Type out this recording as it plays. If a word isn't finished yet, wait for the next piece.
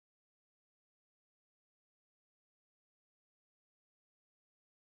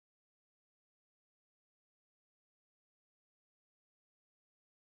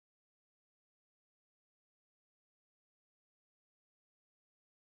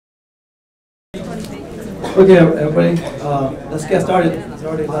Okay, everybody, let's get started. It's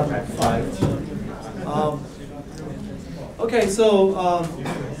already 11:05. Okay, so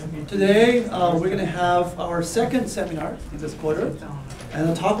today we're going to have our second seminar in this quarter, and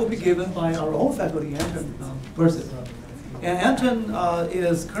the talk will be given by our own faculty, Anton Burtsev. And Anton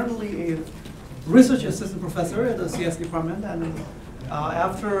is currently a research assistant professor at the CS department, and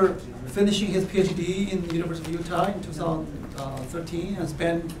after finishing his PhD in the University of Utah in 2013 and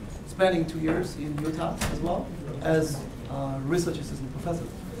spending 2 years in Utah as well as research assistant professor.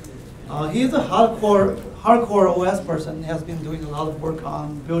 He is a hardcore OS person, has been doing a lot of work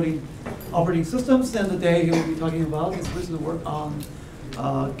on building operating systems, and today he will be talking about his recent work on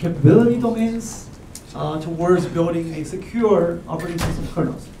capability domains towards building a secure operating system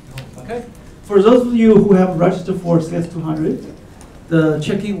kernels. Okay? For those of you who have registered for CS200, the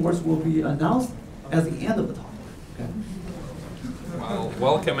check-in words will be announced at the end of the talk. Okay? Well,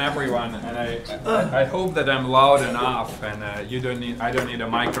 welcome everyone, and I hope that I'm loud enough, and I don't need a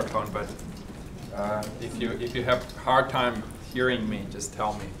microphone, but if you have a hard time hearing me, just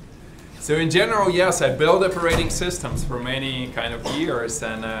tell me. So in general, yes, I build operating systems for many kind of years,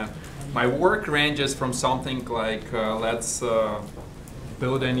 and my work ranges from something like let's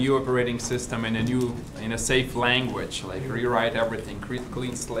build a new operating system in a safe language, like rewrite everything,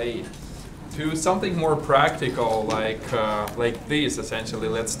 clean slate, to something more practical, like this essentially.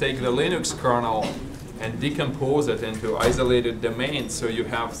 Let's take the Linux kernel and decompose it into isolated domains so you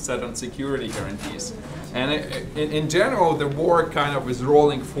have certain security guarantees. And in general, the work kind of is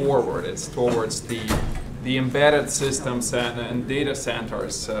rolling forward. It's towards the embedded systems and data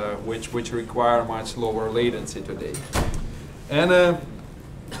centers, which require much lower latency today. And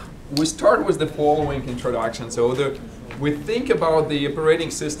we start with the following introduction. So we think about the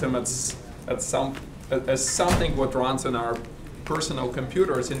operating system as something what runs on our personal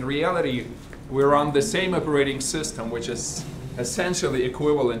computers. In reality, we run the same operating system, which is essentially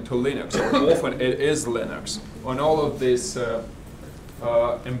equivalent to Linux, or often it is Linux, on all of these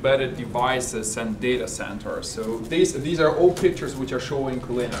embedded devices and data centers. So these are all pictures which are showing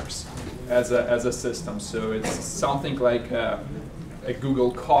Linux as a system. So it's something like a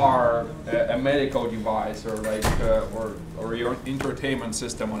Google car, a medical device, or like or your entertainment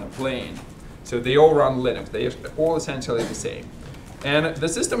system on a plane. So they all run Linux. They're all essentially the same. And the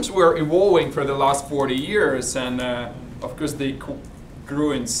systems were evolving for the last 40 years, and of course they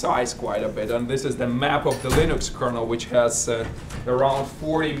grew in size quite a bit. And this is the map of the Linux kernel, which has around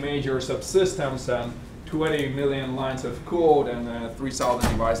 40 major subsystems and 20 million lines of code and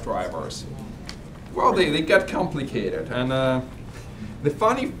 3,000 device drivers. Well, they get complicated. And the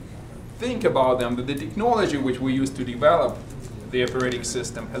funny thing about them, that the technology which we use to develop the operating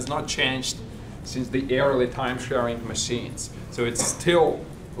system has not changed since the early time-sharing machines. So it's still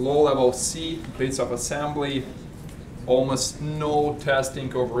low-level C, bits of assembly, almost no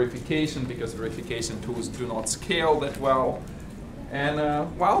testing or verification, because verification tools do not scale that well. And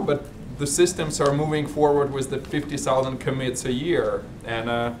well, but the systems are moving forward with the 50,000 commits a year. And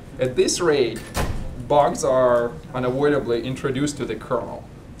at this rate, bugs are unavoidably introduced to the kernel.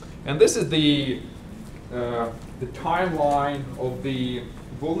 And this is the timeline of the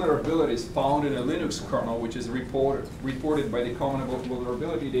vulnerabilities found in a Linux kernel, which is reported by the Common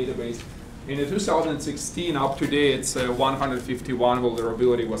Vulnerability Database. In 2016, up to date, it's 151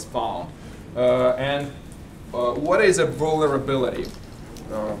 vulnerability was found. And what is a vulnerability?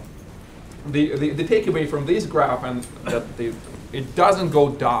 The takeaway from this graph and that it doesn't go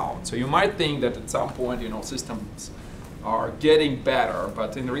down. So you might think that at some point, systems are getting better,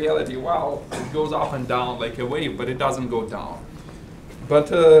 but in reality, well, it goes up and down like a wave, but it doesn't go down. But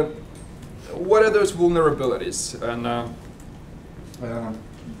what are those vulnerabilities? And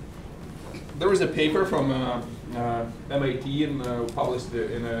there was a paper from MIT published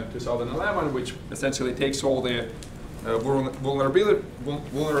in 2011, which essentially takes all the vulnerability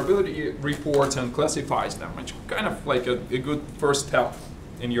reports and classifies them, which kind of like a good first step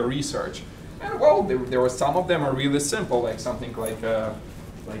in your research. And well, there were some of them are really simple, like something like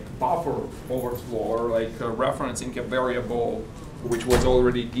buffer overflow, or like referencing a variable which was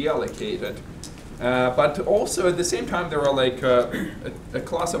already deallocated. But also at the same time, there are like a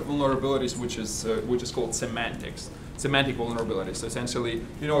class of vulnerabilities which is called semantic vulnerabilities. So essentially,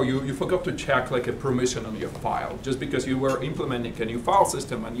 you forgot to check like a permission on your file just because you were implementing a new file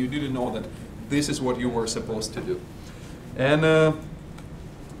system and you didn't know that this is what you were supposed to do. And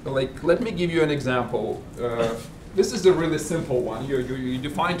let me give you an example. This is a really simple one. You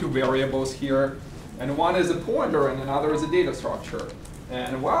define two variables here, and one is a pointer and another is a data structure.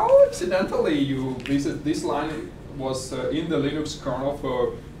 And well, incidentally, this line was in the Linux kernel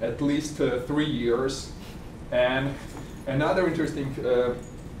for at least 3 years. And another interesting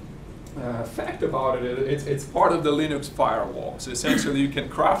fact about it, it's part of the Linux firewall. So essentially you can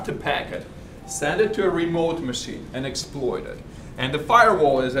craft a packet, send it to a remote machine, and exploit it. And the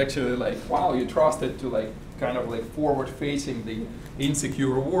firewall is actually like, wow, you trust it to like kind of like forward-facing the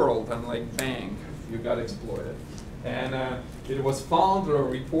insecure world, and like bang, you got exploited. And it was found or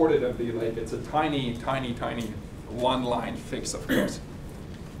reported of the like it's a tiny, tiny, tiny one-line fix, of course.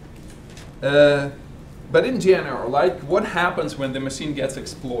 But in general, like what happens when the machine gets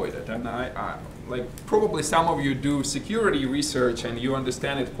exploited? And I like probably some of you do security research and you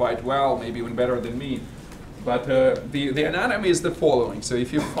understand it quite well, maybe even better than me. But the anatomy is the following. So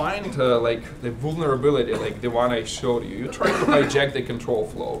if you find like the vulnerability, like the one I showed you, you try to hijack the control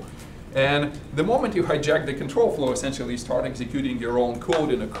flow. And the moment you hijack the control flow, essentially you start executing your own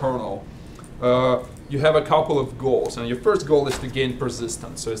code in a kernel. You have a couple of goals, and your first goal is to gain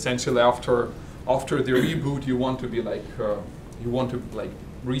persistence. So essentially after the reboot, you want to be like,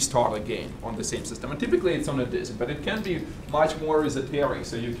 restart again on the same system. And typically it's on a disk, but it can be much more esoteric.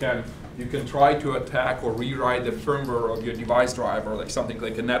 So you can try to attack or rewrite the firmware of your device driver, like something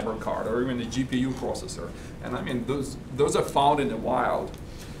like a network card or even a GPU processor. And I mean, those are found in the wild.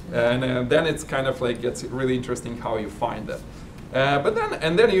 And then it's kind of like, it's really interesting how you find them. But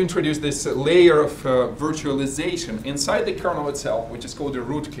then you introduce this layer of virtualization inside the kernel itself, which is called the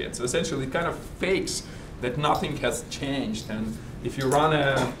rootkit. So essentially it kind of fakes that nothing has changed. And if you run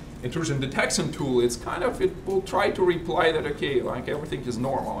a intrusion detection tool, it will try to reply that, okay, like everything is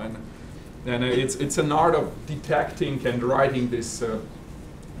normal. And it's an art of detecting and writing these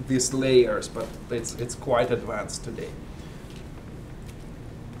layers, but it's quite advanced today.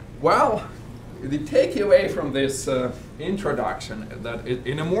 Well, the takeaway from this introduction is that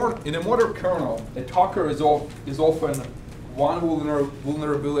in a modern kernel, a attacker is often one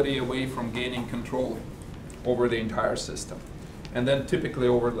vulnerability away from gaining control over the entire system, and then typically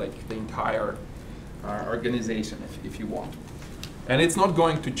over like the entire organization, if you want. And it's not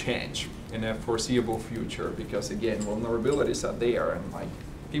going to change in a foreseeable future because again, vulnerabilities are there, and like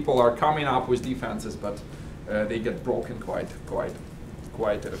people are coming up with defenses, but they get broken quite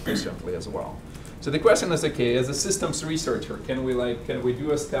efficiently as well. So the question is, okay, as a systems researcher, can we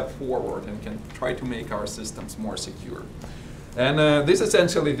do a step forward and can try to make our systems more secure? And this is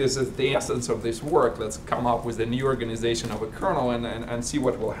the essence of this work. Let's come up with a new organization of a kernel and see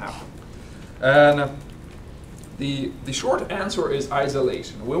what will happen. And the short answer is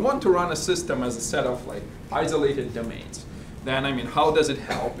isolation. We want to run a system as a set of like isolated domains. Then, I mean, how does it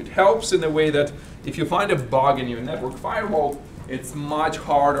help? It helps in the way that if you find a bug in your network firewall, it's much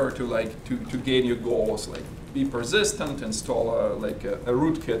harder to gain your goals, like be persistent, install a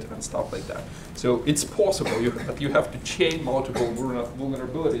rootkit and stuff like that. So it's possible, but you have to chain multiple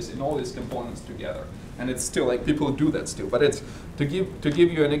vulnerabilities in all these components together. And it's still like people do that still. But it's to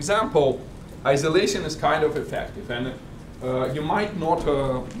give you an example, isolation is kind of effective, and you might not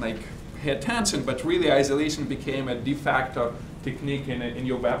pay attention, but really isolation became a de facto technique in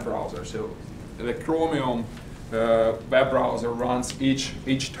your web browser. So the Chromium web browser runs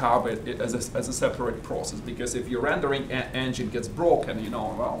each tab as a separate process, because if your rendering engine gets broken,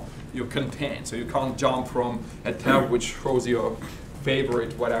 you're contained. So you can't jump from a tab which shows your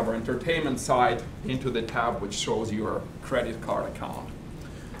favorite whatever entertainment site into the tab which shows your credit card account.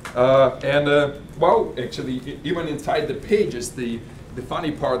 Well, actually, even inside the pages, the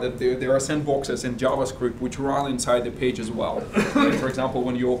funny part that there are sandboxes in JavaScript which run inside the page as well. Like, for example,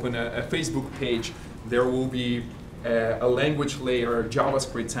 when you open a Facebook page, there will be a language layer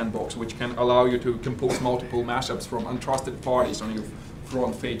JavaScript sandbox which can allow you to compose multiple mashups from untrusted parties on your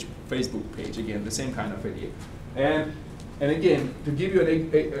front page Facebook page. Again, the same kind of idea. And again, to give you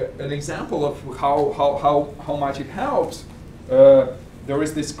an example of how much it helps, there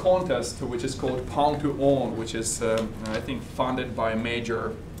is this contest which is called Pound to Own, which is I think funded by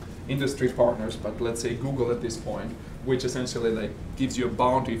major industry partners, but let's say Google at this point, which essentially gives you a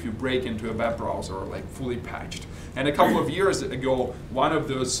bounty if you break into a web browser fully patched. And a couple of years ago, one of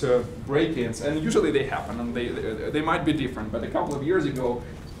those break-ins, and usually they happen, and they might be different, but a couple of years ago,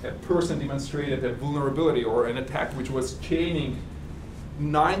 a person demonstrated a vulnerability or an attack which was chaining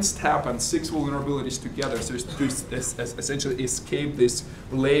 9 steps and 6 vulnerabilities together, so to essentially escape these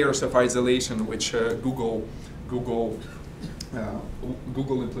layers of isolation which Google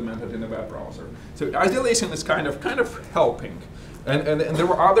implemented in the web browser. So isolation is kind of helping, and there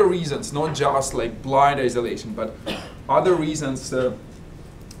were other reasons, not just like blind isolation, but other reasons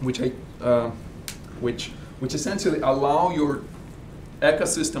which essentially allow your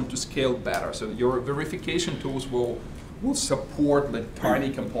ecosystem to scale better. So your verification tools will will support like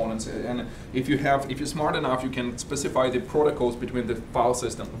tiny components. And if you're smart enough, you can specify the protocols between the file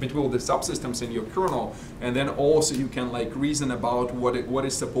system, between the subsystems in your kernel, and then also you can like reason about what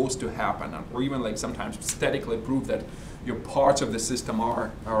is supposed to happen, or even like sometimes statically prove that your parts of the system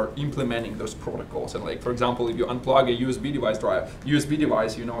are implementing those protocols. And like for example, if you unplug a USB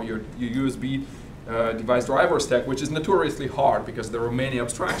device, you know your USB device driver stack, which is notoriously hard because there are many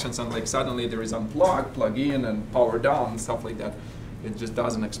abstractions, and like suddenly there is unplug, plug in, and power down and stuff like that. It just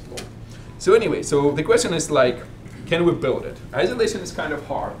doesn't explode. So anyway, so the question is like, can we build it? Isolation is kind of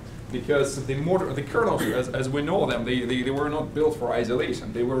hard because the kernels, as we know them, they were not built for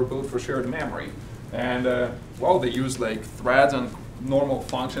isolation. They were built for shared memory, and well, they use like threads and normal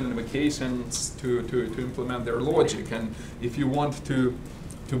function invocations to implement their logic. And if you want to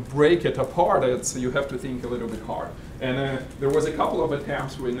break it apart, you have to think a little bit hard. And there was a couple of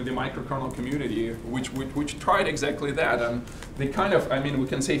attempts in the microkernel community which tried exactly that. And they kind of, I mean, we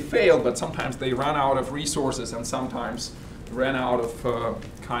can say failed, but sometimes they ran out of resources and sometimes ran out of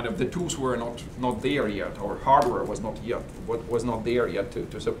kind of the tools were not there yet, or hardware was not there yet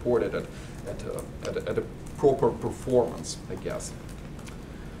to support it at a proper performance, I guess.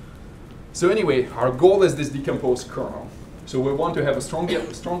 So anyway, our goal is this decomposed kernel. So we want to have a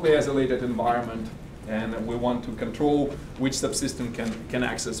strongly isolated environment, and we want to control which subsystem can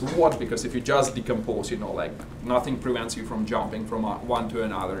access what, because if you just decompose, you know, like nothing prevents you from jumping from one to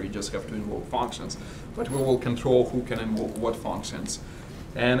another. You just have to invoke functions. But we will control who can invoke what functions.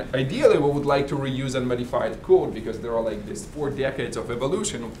 And ideally, we would like to reuse unmodified code, because there are like these 4 decades of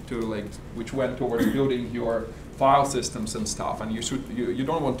evolution which went towards building your file systems and stuff, and you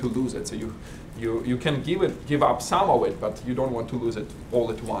don't want to lose it. So you can give up some of it, but you don't want to lose it all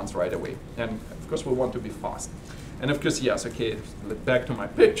at once right away. And of course, we want to be fast. And of course, yes, okay, back to my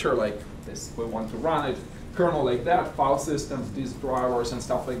picture, like this, we want to run it, kernel like that, file systems, these drivers and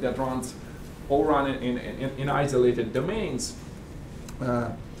stuff like that all run in isolated domains.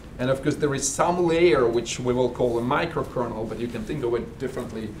 And of course, there is some layer which we will call a microkernel, but you can think of it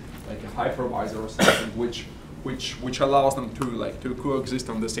differently, like a hypervisor or something, which allows them to coexist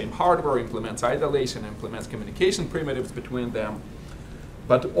on the same hardware, implements isolation, implements communication primitives between them.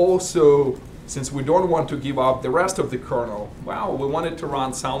 But also, since we don't want to give up the rest of the kernel, well, we want it to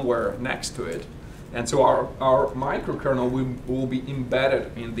run somewhere next to it. And so our microkernel will be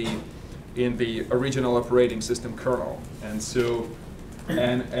embedded in the original operating system kernel. And so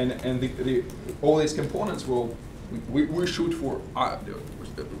all these components we shoot for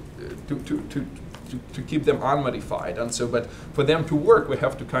to keep them unmodified. And so, but for them to work, we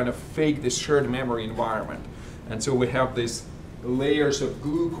have to kind of fake this shared memory environment. And so we have these layers of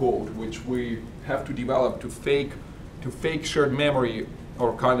glue code which we have to develop to fake shared memory,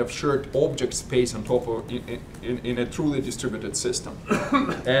 or kind of shared object space on top of in a truly distributed system.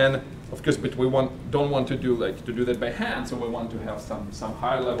 And of course, but we don't want to do that by hand, so we want to have some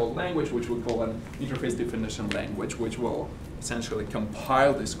higher level language which we call an interface definition language, which will essentially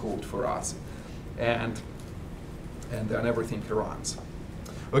compile this code for us, and then everything runs.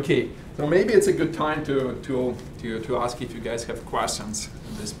 Okay, so maybe it's a good time to ask if you guys have questions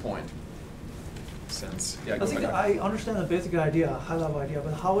at this point. Since, yeah, I think I understand the basic idea, high-level idea,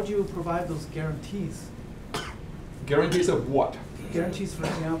 but how would you provide those guarantees? Guarantees of what? Guarantees, for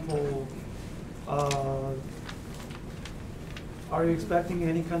example, are you expecting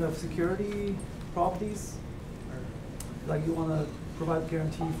any kind of security properties? Or, like you want to provide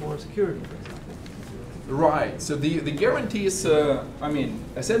guarantee for security, for example? Right. So the guarantees, I mean,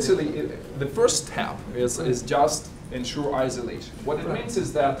 essentially, the first step is just ensure isolation. What it means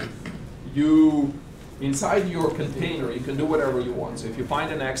is that inside your container, you can do whatever you want. So if you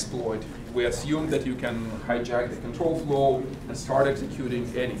find an exploit, we assume that you can hijack the control flow and start executing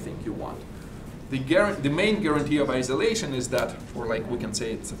anything you want. The main guarantee of isolation is that, or like we can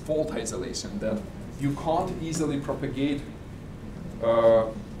say it's a fault isolation, that you can't easily propagate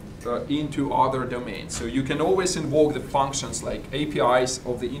into other domains. So you can always invoke the functions like APIs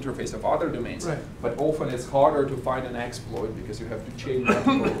of the interface of other domains, right. But often it's harder to find an exploit because you have to chain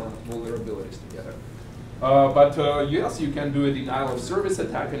multiple vulnerabilities together. But yes, you can do a denial of service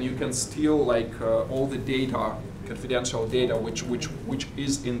attack, and you can steal like all the data, confidential data, which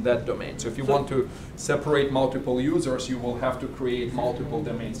is in that domain. So if you want to separate multiple users, you will have to create multiple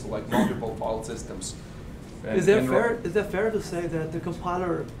domains, so like multiple file systems. Is that fair to say that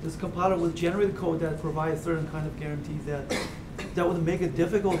this compiler will generate code that provides certain kind of guarantees that would make it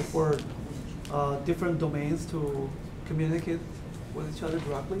difficult for different domains to communicate with each other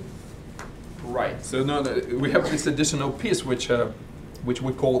directly? Right. So no, we have this additional piece which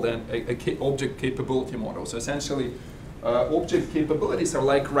we call then a object capability model. So essentially, object capabilities are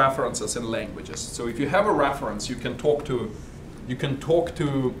like references in languages. So if you have a reference, you can talk to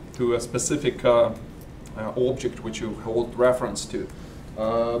a specific object which you hold reference to.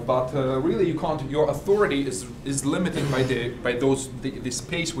 But really, you can't. Your authority is limited by the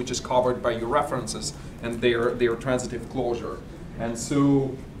space which is covered by your references and their transitive closure. And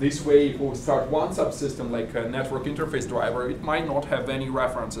so this way, if we start one subsystem like a network interface driver, it might not have any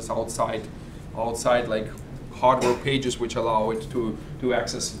references outside like hardware pages which allow it to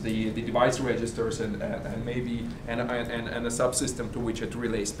access the device registers and maybe a subsystem to which it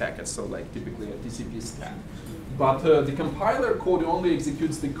relays packets. So like typically a TCP stack. But the compiler code only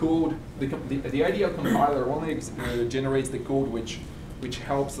executes the code. The ideal compiler only generates the code which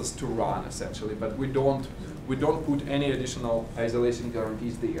helps us to run essentially. But we don't put any additional isolation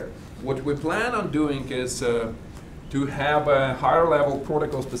guarantees there. What we plan on doing is to have a higher level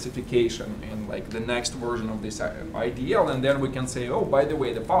protocol specification in like the next version of this ideal, and then we can say, oh, by the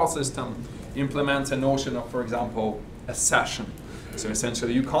way, the file system implements a notion of, for example, a session. So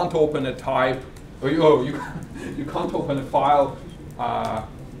essentially, you can't open a type, or you can't open a file.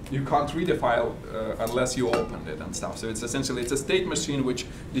 You can't read a file unless you opened it and stuff. So it's essentially a state machine which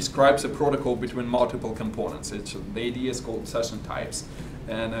describes a protocol between multiple components. The idea is called session types.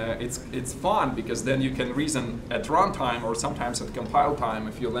 And it's fun because then you can reason at runtime or sometimes at compile time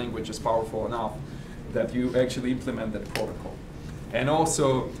if your language is powerful enough that you actually implement that protocol. And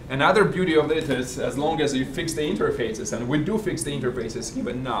also another beauty of it is as long as you fix the interfaces, and we do fix the interfaces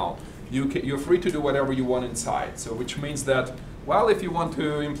even now, you're free to do whatever you want inside. So which means that, well, if you want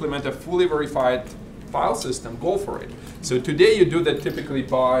to implement a fully verified file system, go for it. So today you do that typically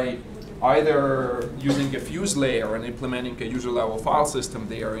by either using a fuse layer and implementing a user level file system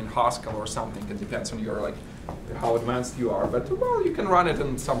there in Haskell or something. It depends on your how advanced you are. But well, you can run it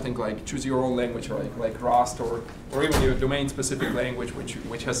in something like choose your own language, or like Rust, or even your domain specific language,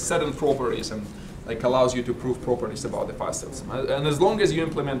 which has certain properties and like allows you to prove properties about the file system. And as long as you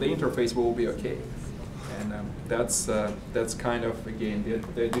implement the interface, we will be okay. And that's kind of again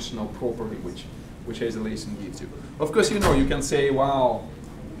the additional property which isolation gives you. Of course, you can say, wow,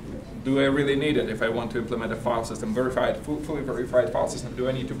 do I really need it if I want to implement a file system, fully verified file system? Do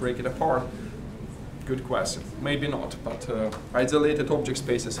I need to break it apart? Good question. Maybe not, but isolated object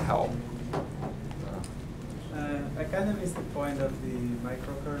spaces help. I kind of missed the point of the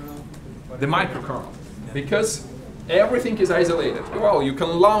microkernel. The microkernel, because everything is isolated. Well, you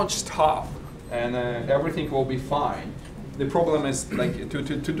can launch stuff, and everything will be fine. The problem is, like, to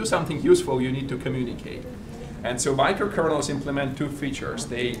do something useful, you need to communicate. And so microkernels implement two features.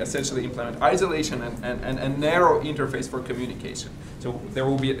 They essentially implement isolation and a narrow interface for communication. So there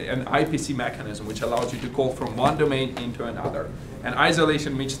will be an IPC mechanism which allows you to call from one domain into another. And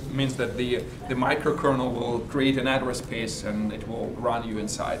isolation means that the microkernel will create an address space and it will run you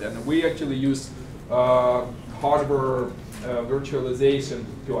inside. And we actually use hardware virtualization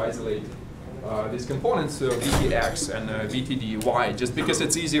to isolate these components, VTX and VTD. Just because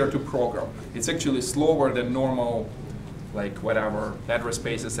it's easier to program. It's actually slower than normal, like whatever, address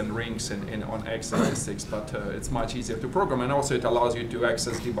spaces and rings on x86, but it's much easier to program, and also it allows you to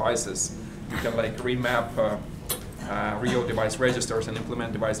access devices. You can like remap real device registers and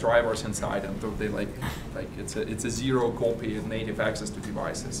implement device drivers inside, and they it's a zero copy of native access to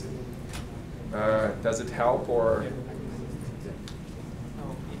devices. Does it help or?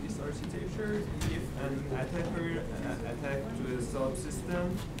 If an attacker attack to a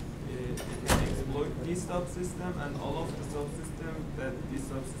subsystem, it can exploit this subsystem and all of the subsystem that this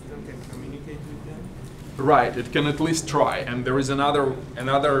subsystem can communicate with them. Right, it can at least try, and there is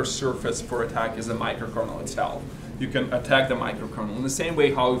another surface for attack is the microkernel itself. You can attack the microkernel in the same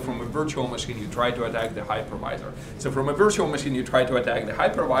way how from a virtual machine you try to attack the hypervisor. So from a virtual machine you try to attack the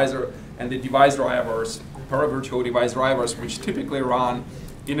hypervisor and the device drivers, paravirtual device drivers, which typically run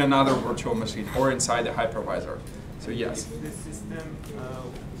in another virtual machine or inside the hypervisor. So yes. If this system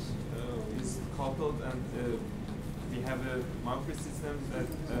is coupled and we have a macro system that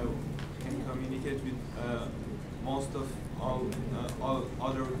can communicate with most of all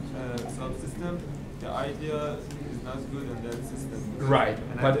other subsystems, the idea is not good in that system. Right.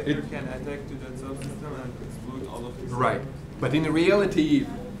 An but attacker can attack to that subsystem and exploit all of this. Right. But in reality,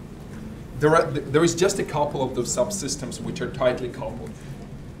 there is just a couple of those subsystems which are tightly coupled.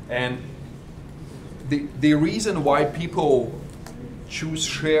 And the reason why people choose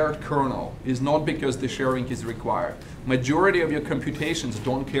shared kernel is not because the sharing is required. Majority of your computations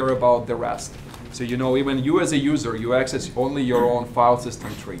don't care about the rest. So even you as a user, you access only your own file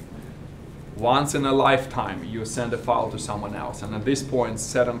system tree. Once in a lifetime, you send a file to someone else, and at this point,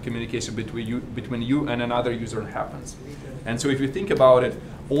 certain communication between you and another user happens. And so, if you think about it,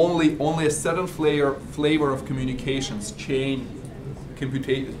 only a certain flavor of communications chain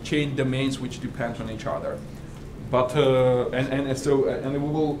domains which depend on each other. But and we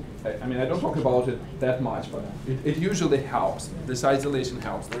will. I mean, I don't talk about it that much, but it usually helps. This isolation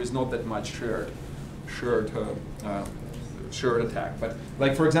helps. There is not that much shared attack. But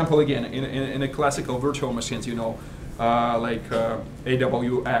like, for example, again, in a classical virtual machines, you know, like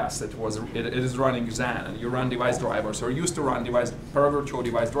AWS, it is running Xen, and you run device drivers, or used to run virtual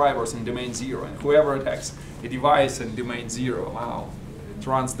device drivers in domain 0, and whoever attacks a device in domain 0, wow, it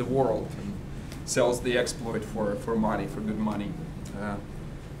runs the world and sells the exploit for money, for good money.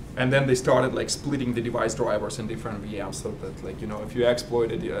 And then they started like splitting the device drivers in different VMs, so that, like, you know, if you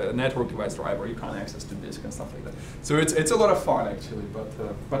exploited a network device driver, you can't access to disk and stuff like that. So it's a lot of fun actually,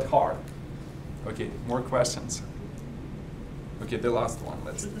 but hard. Okay, more questions. Okay, the last one.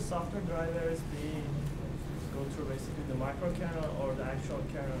 Should the software drivers go through basically the microkernel or the actual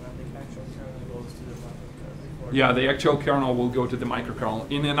kernel, and the actual kernel goes to the microkernel? Yeah, the actual kernel will go to the microkernel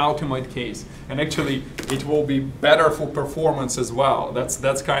in an ultimate case, and actually it will be better for performance as well.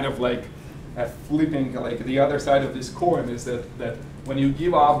 That's kind of like a flipping, like the other side of this coin is that when you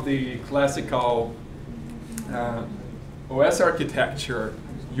give up the classical OS architecture,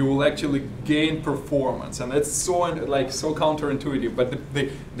 you will actually gain performance, and it's so counterintuitive. But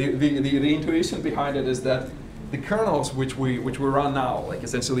the intuition behind it is that the kernels which we run now, like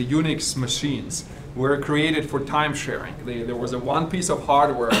essentially Unix machines, were created for time sharing. There was one piece of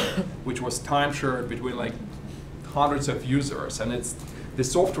hardware which was time shared between like hundreds of users, and the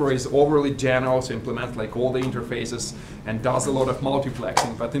software is overly general to implement like all the interfaces and does a lot of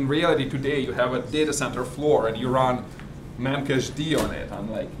multiplexing. But in reality today, you have a data center floor and you run memcached on it and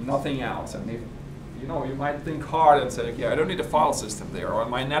like nothing else. And if, you know, you might think hard and say, okay, I don't need a file system there, or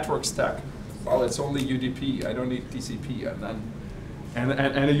my network stack, well, it's only UDP, I don't need TCP, and then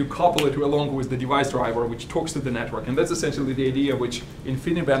and you couple it along with the device driver, which talks to the network, and that's essentially the idea which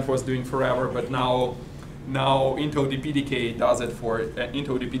InfiniBand was doing forever, but now Intel DPDK does it for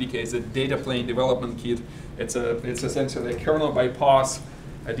Intel DPDK is a data plane development kit. It's essentially a kernel bypass,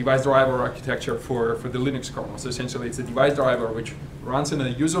 a device driver architecture for the Linux kernel. So essentially, it's a device driver which runs in a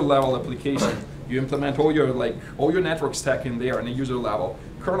user level application. You implement all your network stack in there in a user level.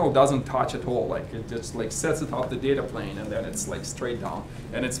 Kernel doesn't touch at all. Like it just like sets it up the data plane, and then it's like straight down,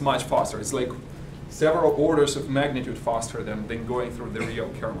 and it's much faster. It's like several orders of magnitude faster than going through the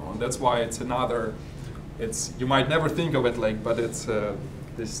real kernel, and that's why it's another. You might never think of it like, but it's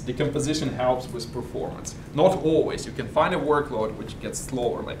this decomposition helps with performance. Not always. You can find a workload which gets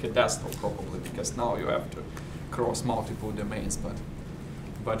slower, like a desktop probably, because now you have to cross multiple domains.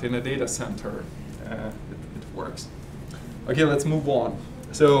 But in a data center, it works. Okay, let's move on.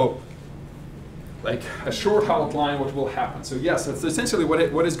 So, like a short outline, what will happen? So yes, that's essentially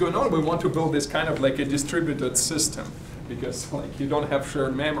what is going on. We want to build this kind of like a distributed system, because like you don't have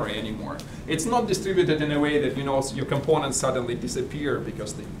shared memory anymore. It's not distributed in a way that, you know, your components suddenly disappear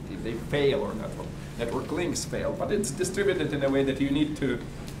because they fail or network links fail, but it's distributed in a way that you need to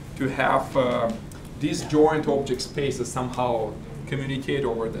have disjoint object spaces somehow communicate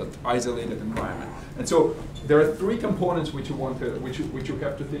over that isolated environment. And so there are three components which you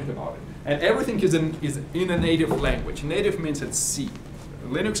have to think about it. And everything is in a native language. Native means it's C.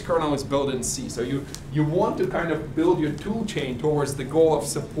 Linux kernel is built in C, so you want to kind of build your tool chain towards the goal of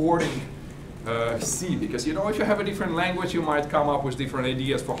supporting C, because, you know, if you have a different language, you might come up with different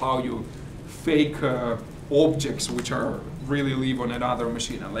ideas for how you fake objects which are really live on another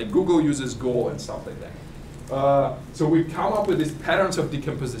machine. And like Google uses Go and stuff like that. So we come up with these patterns of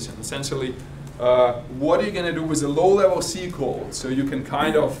decomposition. Essentially, what are you going to do with a low-level C code so you can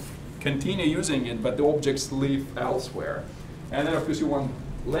kind of continue using it, but the objects live elsewhere? And then, of course, you want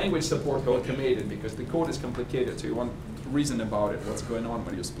language support automated, because the code is complicated, so you want to reason about it, what's going on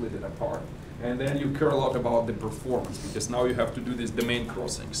when you split it apart. And then you care a lot about the performance, because now you have to do these domain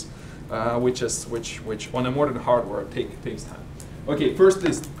crossings, which on a modern hardware takes time. Okay, first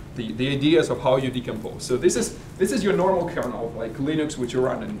is the ideas of how you decompose. So this is your normal kernel, like Linux, which you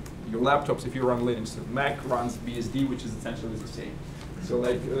run in your laptops if you run Linux. So Mac runs BSD, which is essentially the same. So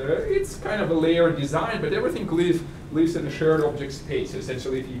like it's kind of a layered design, but everything lives in a shared object space. So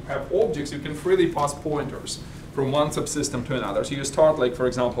essentially, if you have objects, you can freely pass pointers from one subsystem to another. So you start, like, for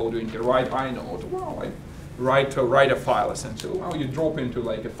example, doing a write inode. Well, like write a file essentially. Well, you drop into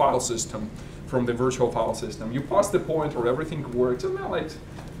like a file system from the virtual file system. You pass the pointer, everything works, and then like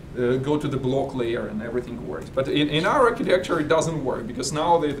go to the block layer and everything works. But in our architecture, it doesn't work because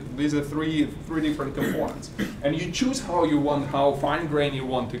now these are three different components, and you choose how fine grain you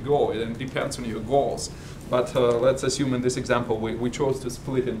want to go. It depends on your goals. But let's assume in this example we chose to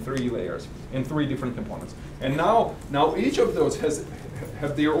split in 3 layers, in 3 different components. And now each of those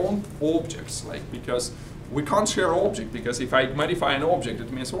have their own objects, because we can't share object, because if I modify an object, it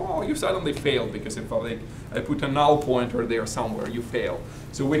means, well, you suddenly failed, because if I put a null pointer there somewhere, you fail.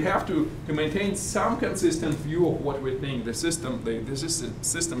 So we have to maintain some consistent view of what we think the system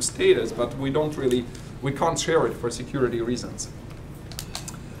status, but we can't share it for security reasons.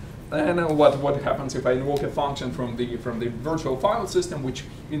 And what happens if I invoke a function from the virtual file system, which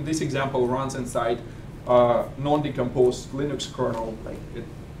in this example runs inside non-decomposed Linux kernel, it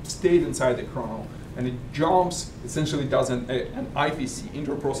stayed inside the kernel, and it jumps, essentially does an IPC,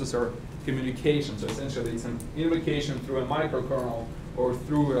 interprocessor communication. So essentially it's an invocation through a microkernel or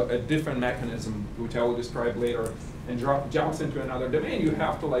through a different mechanism, which I will describe later, and jumps into another domain. You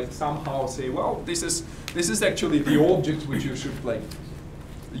have to somehow say, well, this is actually the object which you should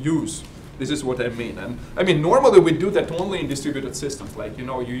use. This is what I mean. And I mean, normally we do that only in distributed systems.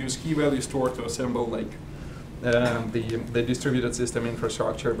 You use key value store to assemble the distributed system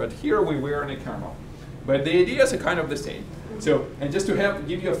infrastructure. But here we were in a kernel. But the ideas are kind of the same. So, and just to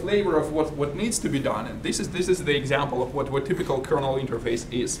give you a flavor of what needs to be done, and this is the example of what typical kernel interface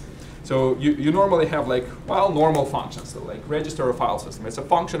is. So you normally have normal functions, so register a file system. It's a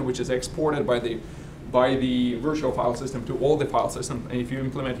function which is exported by the virtual file system to all the file system, and if you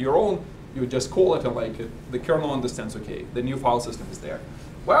implement your own, you just call it, and the kernel understands, okay, the new file system is there.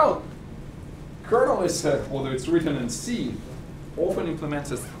 Well, kernel is, although it's written in C, often implements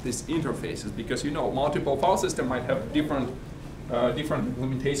these interfaces, because multiple file systems might have different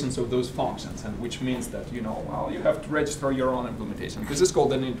implementations of those functions, and which means that you have to register your own implementation. This is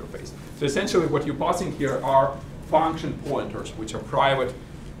called an interface. So essentially what you're passing here are function pointers, which are private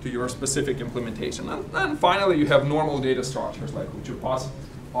to your specific implementation. And finally, you have normal data structures, which you pass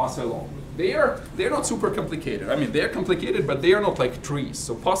along. They're not super complicated. I mean, they're complicated, but they are not like trees.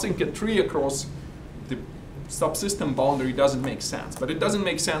 So passing a tree across the subsystem boundary doesn't make sense. But it doesn't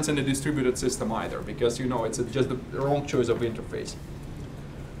make sense in a distributed system either, because it's just the wrong choice of interface.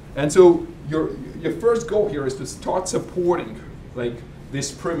 And so your first goal here is to start supporting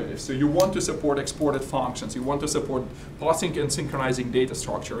this primitive. So you want to support exported functions. You want to support passing and synchronizing data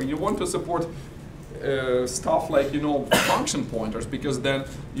structure. And you want to support stuff like function pointers, because then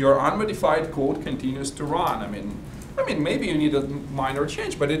your unmodified code continues to run. I mean, maybe you need a minor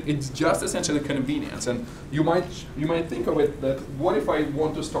change, but it's just essentially convenience. And you might think of it that, what if I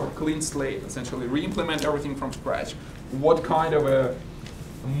want to start clean slate, essentially re-implement everything from scratch? What kind of a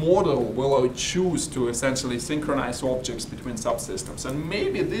model will I choose to essentially synchronize objects between subsystems? And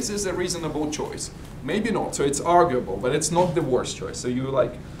maybe this is a reasonable choice. Maybe not. So it's arguable, but it's not the worst choice. So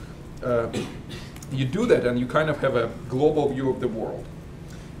you you do that, and you kind of have a global view of the world.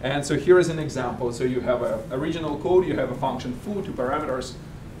 And so here is an example. So you have a original code. You have a function foo, 2 parameters.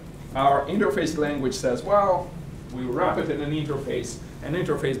 Our interface language says, well, we wrap it in an interface. An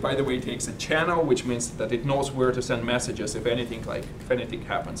interface, by the way, takes a channel, which means that it knows where to send messages if anything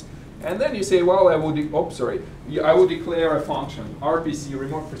happens. And then you say, well, I will declare a function, RPC,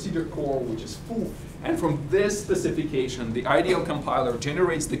 remote procedure call, which is foo. And from this specification, the ideal compiler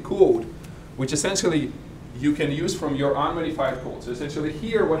generates the code, which essentially you can use from your unmodified code. So essentially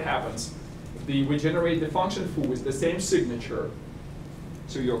here what happens, we generate the function foo with the same signature,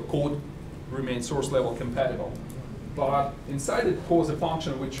 so your code remains source level compatible. But inside it calls a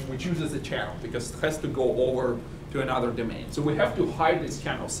function which uses a channel, because it has to go over to another domain. So we have to hide this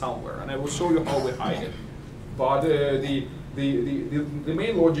channel somewhere, and I will show you how we hide it. But the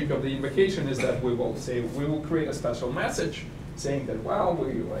main logic of the invocation is that we will create a special message saying that, well,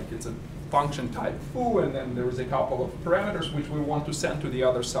 it's a function type foo, and then there is a couple of parameters which we want to send to the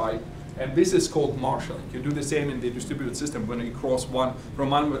other side. And this is called marshalling. You do the same in the distributed system when you cross from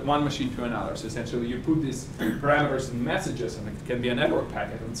one machine to another. So essentially you put these parameters in messages, and it can be a network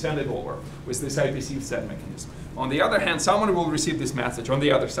packet, and send it over with this IPC send mechanism. On the other hand, someone will receive this message on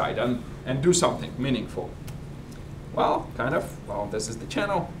the other side and do something meaningful. Well, this is the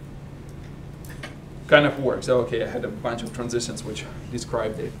channel. Kind of works. Okay, I had a bunch of transitions which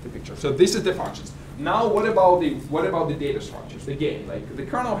describe the picture. So this is the functions. Now what about the data structures? Again, the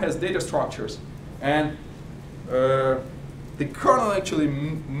kernel has data structures, and the kernel actually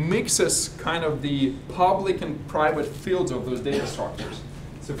mixes kind of the public and private fields of those data structures.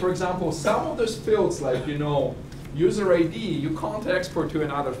 So for example, some of those fields, user ID, you can't export to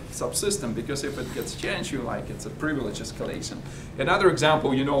another subsystem, because if it gets changed, it's a privilege escalation. Another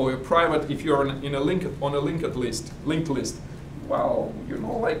example, a private, if you're in a linked list, well,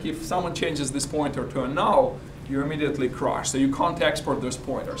 if someone changes this pointer to a null, you immediately crash. So you can't export those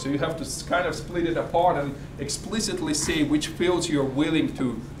pointers. So you have to kind of split it apart and explicitly say which fields you're willing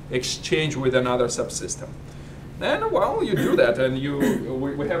to exchange with another subsystem. Then, well, you do that, and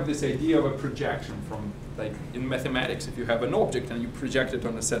we have this idea of a projection from, in mathematics, if you have an object and you project it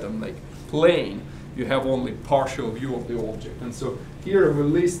on a certain plane, you have only partial view of the object. And so here we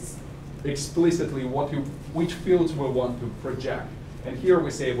list explicitly which fields we want to project. And here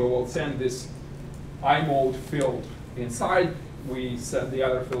we say we will send this imode field inside, we send the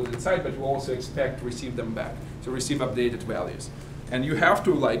other fields inside, but we also expect to receive them back, to receive updated values. And you have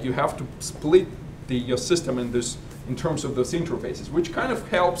to split your system in terms of those interfaces, which kind of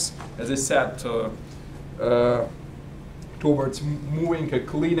helps, as I said, towards moving a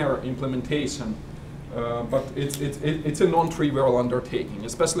cleaner implementation. But it's a non-trivial undertaking,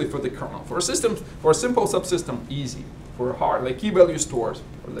 especially for the kernel. For a simple subsystem, easy. For hard, key value stores,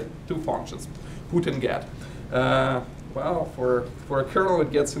 or two functions, put and get. Well, for a kernel,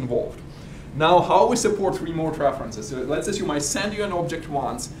 it gets involved. Now, how we support remote references? So let's assume I send you an object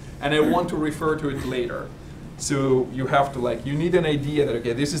once, and I want to refer to it later. So you have to you need an idea that,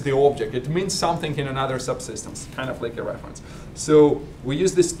 okay, this is the object. It means something in another subsystem, kind of like a reference. So we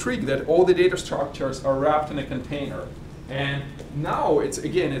use this trick that all the data structures are wrapped in a container. And now it's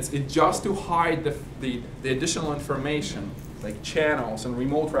just to hide the additional information, like channels and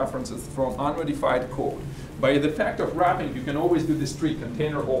remote references from unmodified code. By the fact of wrapping, you can always do this trick,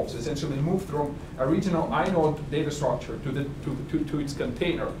 container hops, essentially move from original inode data structure to its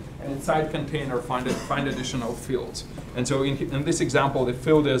container, and inside container find additional fields. And so in this example, the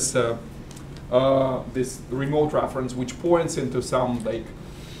field is this remote reference, which points into some,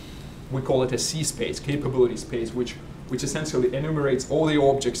 we call it a C space, capability space, which essentially enumerates all the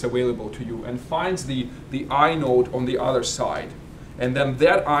objects available to you and finds the inode on the other side. And then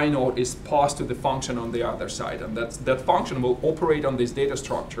that inode is passed to the function on the other side. And that function will operate on this data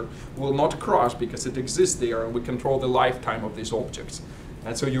structure, will not crash because it exists there, and we control the lifetime of these objects.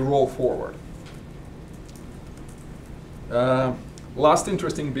 And so you roll forward. Last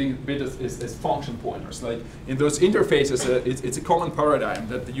interesting bit is function pointers. In those interfaces, it's a common paradigm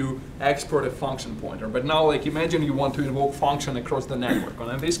that you export a function pointer. But now, imagine you want to invoke function across the network. And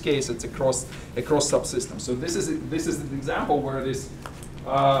in this case, it's across subsystems. So this is an example where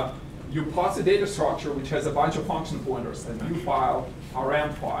you pass a data structure which has a bunch of function pointers, a new file,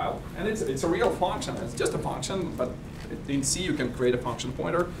 rm file, and it's a real function. It's just a function, but in C you can create a function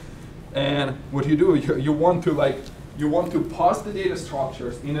pointer. And what you do, you want to pass the data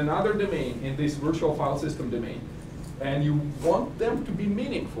structures in another domain, in this virtual file system domain. And you want them to be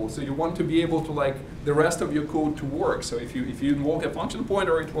meaningful. So you want to be able to the rest of your code to work. So if you invoke a function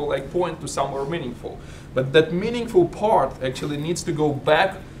pointer, it will point to somewhere meaningful. But that meaningful part actually needs to go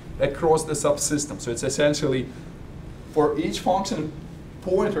back across the subsystem. So it's essentially, for each function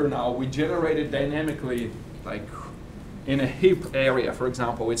pointer now, we generate it dynamically, in a heap area, for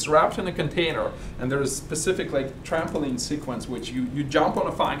example. It's wrapped in a container, and there's a specific trampoline sequence which you jump on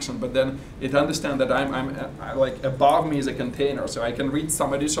a function, but then it understands that I'm above me is a container, so I can read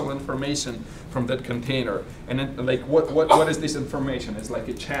some additional information from that container. And then what is this information? It's like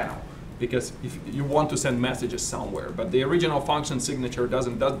a channel, because if you want to send messages somewhere, but the original function signature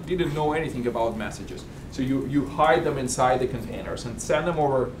didn't know anything about messages. So you hide them inside the containers and send them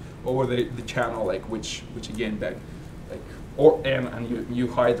over the channel, which again back. And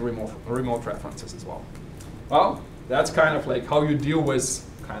you hide remote references as well. Well, that's kind of how you deal with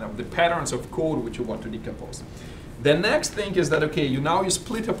kind of the patterns of code which you want to decompose. The next thing is that, okay, you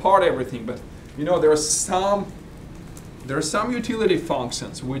split apart everything, but there are some utility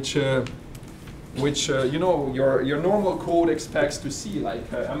functions which your normal code expects to see,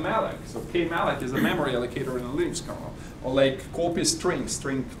 like a malloc. So kmalloc is a memory allocator in a Linux kernel, or copy string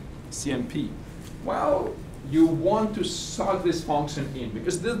CMP. Well, you want to suck this function in,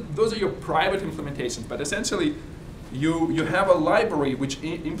 because those are your private implementations, but essentially you have a library which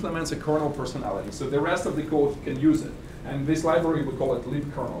implements a kernel personality, so the rest of the code can use it. And this library, we call it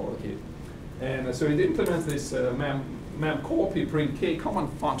libkernel. Okay. And so it implements this mem copy, print k, common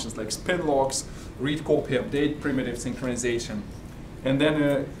functions like spin locks, read copy, update, primitive synchronization. And then,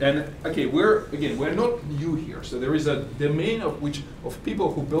 we're not new here. So there is a domain of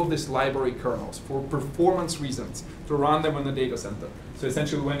people who build these library kernels for performance reasons to run them in the data center. So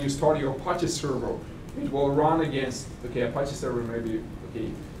essentially, when you start your Apache server, it will run against, Apache server maybe,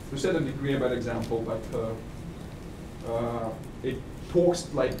 to a certain degree a bad example, but it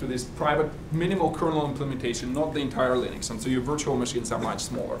talks like to this private minimal kernel implementation, not the entire Linux, and so your virtual machines are much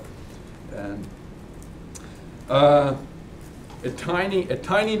smaller. And a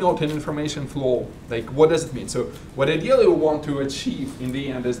tiny node in information flow, like what does it mean? So what ideally we want to achieve in the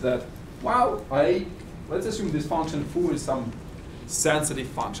end is that, well, let's assume this function foo is some sensitive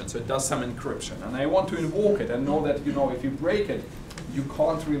function, so it does some encryption, and I want to invoke it and know that, you know, if you break it, you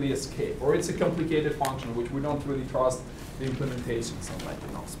can't really escape. Or it's a complicated function which we don't really trust the implementation, so like,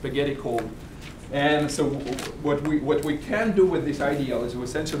 you know, spaghetti code. And so what we can do with this ideal is we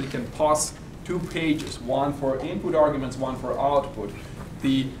essentially can pass 2 pages, one for input arguments, one for output.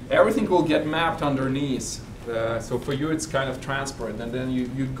 Everything will get mapped underneath. So for you it's kind of transparent, and then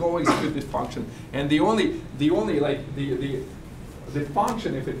you go execute this function. And the only like the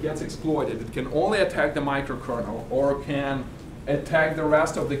function, if it gets exploited, it can only attack the microkernel or can attack the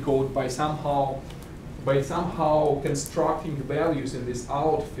rest of the code by somehow constructing values in this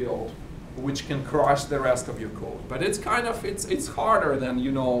out field, which can crush the rest of your code. But it's kind of it's harder than,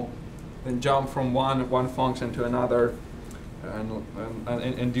 you know, than jump from one function to another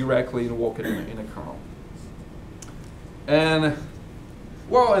and directly invoke it in a kernel. And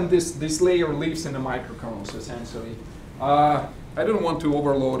well, and this layer lives in the microkernel, so essentially. I don't want to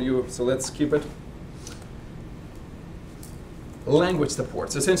overload you, so let's keep it. Language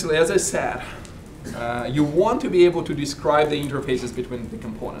supports. Essentially, as I said, you want to be able to describe the interfaces between the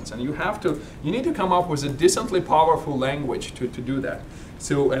components, and you need to come up with a decently powerful language to do that.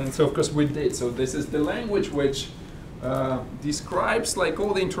 So of course we did. So this is the language which describes like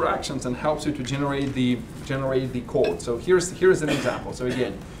all the interactions and helps you to generate the code. So here's an example. So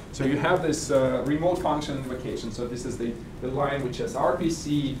again, so you have this remote function invocation. So this is the line which has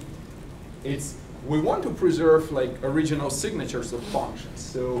RPC. We want to preserve like original signatures of functions.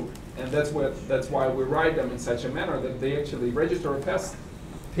 So, and that's why we write them in such a manner that they actually register a pass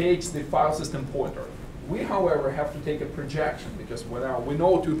takes the file system pointer. We, however, have to take a projection because we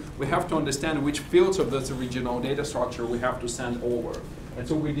have to understand which fields of this original data structure we have to send over. And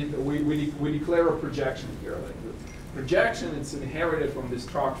so we declare a projection here. Like the projection, it's inherited from this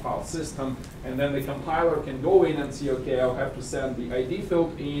struct file system, and then the compiler can go in and see, okay, I'll have to send the ID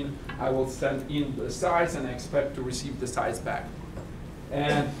field in, I will send in the size, and I expect to receive the size back.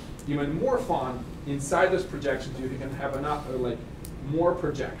 And even more fun, inside those projections, you can have like more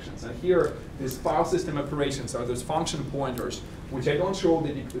projections. And here, these file system operations are those function pointers, which I don't show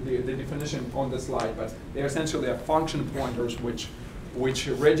the definition on the slide, but they're essentially function pointers which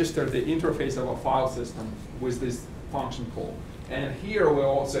register the interface of a file system with this function call. And here we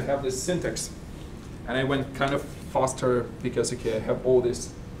also have this syntax. And I went kind of faster because, okay, I have all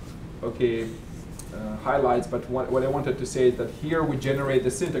this, okay, highlights, but what I wanted to say is that here we generate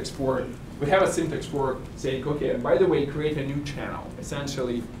the syntax for, we have a syntax for saying, okay, and by the way, create a new channel.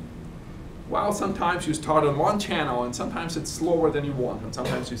 Essentially, well, sometimes you start on one channel and sometimes it's slower than you want, and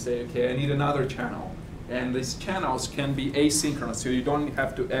sometimes you say, okay, I need another channel. And these channels can be asynchronous, so you don't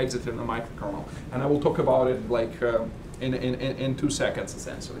have to exit in the microkernel. And I will talk about it like in 2 seconds,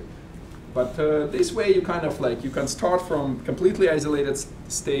 essentially. But this way, you kind of like, you can start from completely isolated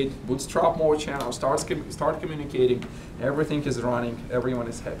state, bootstrap more channels, start communicating, everything is running, everyone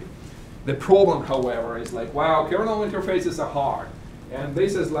is happy. The problem, however, is like, wow, kernel interfaces are hard. And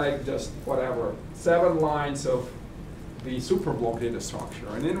this is like just whatever, 7 lines of the superblock data structure.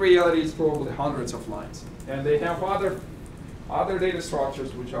 And in reality, it's probably hundreds of lines. And they have other data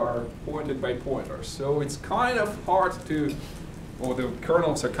structures which are pointed by pointers. So it's kind of hard to, or the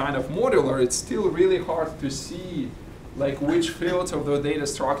kernels are kind of modular, it's still really hard to see like which fields of the data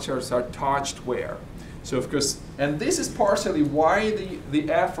structures are touched where. So of course, and this is partially why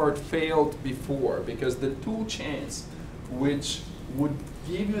the effort failed before, because the tool chains which would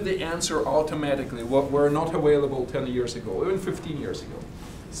give you the answer automatically were not available 10 years ago, even 15 years ago.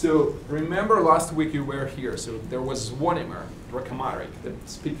 So remember last week you were here, so there was Zvonimir Rakomarek, the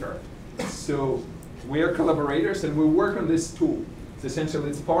speaker. So we are collaborators and we work on this tool. So essentially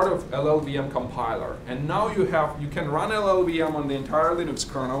it's part of LLVM compiler. And now you can run LLVM on the entire Linux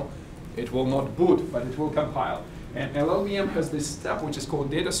kernel. It will not boot, but it will compile. And LLVM has this step which is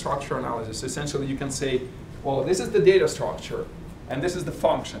called data structure analysis. Essentially you can say, well, this is the data structure and this is the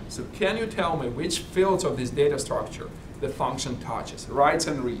function. So can you tell me which fields of this data structure the function touches, writes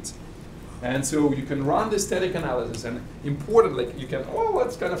and reads? And so you can run this static analysis, and importantly, you can, oh,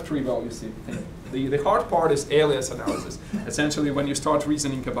 that's kind of trivial, you see. The hard part is alias analysis. Essentially, when you start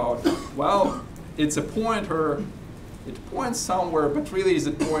reasoning about, well, it's a pointer, it points somewhere, but really is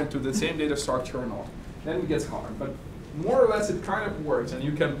it point to the same data structure or not? Then it gets hard. But more or less it kind of works, and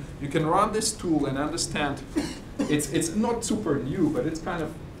you can run this tool and understand. It's not super new, but it's kind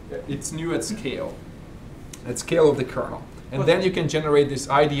of it's new at scale of the kernel, and then you can generate these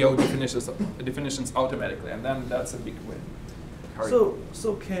IDO definitions automatically, and then that's a big win. So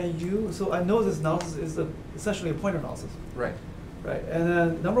I know this analysis is essentially a pointer analysis. Right. Right. And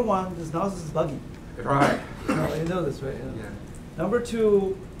then number one, this analysis is buggy. Right. You know this, right? Yeah. Number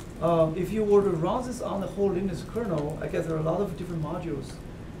two, if you were to run this on the whole Linux kernel, I guess there are a lot of different modules.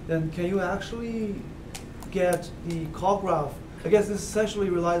 Then can you actually get the call graph? I guess this essentially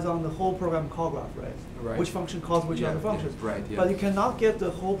relies on the whole program call graph, right? Right. Which function calls which other functions. Yeah, right. Yeah. But you cannot get the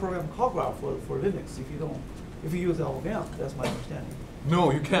whole program call graph for Linux if you use LVM. That's my understanding.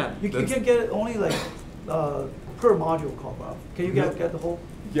 No, you can't. You can get it only like per module call graph. Can you get the whole?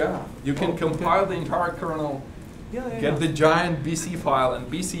 Yeah, you can compile the entire kernel, get the giant BC file,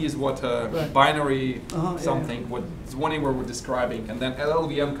 and BC is what binary something, what Zvoniver were describing, and then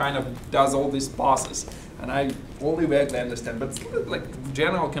LLVM kind of does all these passes, and I only vaguely understand, but it's like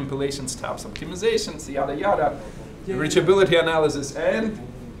general compilation steps, optimizations, yada yada, reachability analysis, and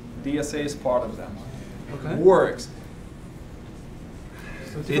DSA is part of them. Okay. Works.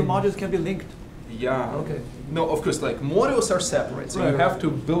 So different modules can be linked. Yeah. Okay. No, of course, like modules are separate, so you have to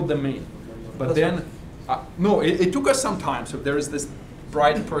build them in. But That's then, no, it took us some time. So there is this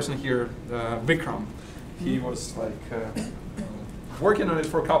bright person here, Vikram. He was like working on it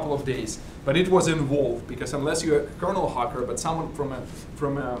for a couple of days, but it was involved because unless you're a kernel hacker, but someone from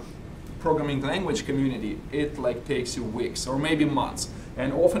a programming language community, it like takes you weeks or maybe months,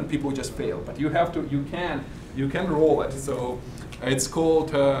 and often people just fail. But you can roll it. So it's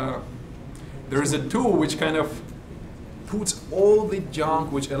called. There is a tool which kind of puts all the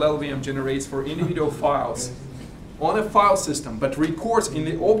junk which LLVM generates for individual files on a file system, but records in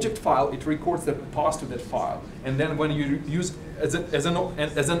the object file, it records the path to that file. And then when you use as an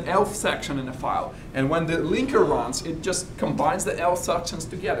ELF section in a file, and when the linker runs, it just combines the ELF sections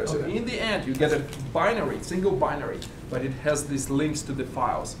together. So in the end, you get a binary, single binary, but it has these links to the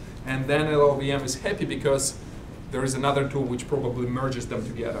files. And then LLVM is happy because there is another tool which probably merges them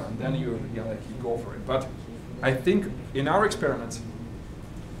together, and then you go for it. But I think in our experiments,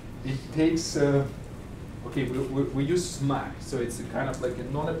 it takes. Okay, we use SMAC, so it's a kind of like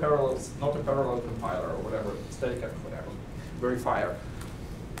not a parallel compiler or whatever, static whatever, verifier.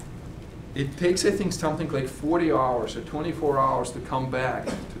 It takes, I think, something like 40 hours or 24 hours to come back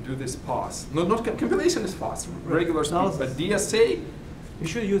to do this pass. Not compilation is fast, regular speed, but DSA. You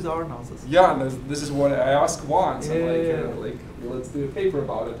should use our analysis. Yeah, this is what I asked once. Like, let's do a paper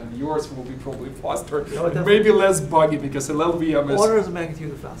about it, and yours will be probably faster, and maybe less buggy because LLVM is orders of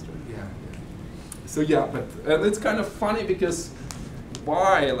magnitude faster. Yeah. So yeah, but it's kind of funny because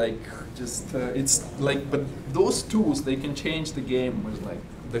why? Like, just it's like, but those tools they can change the game with like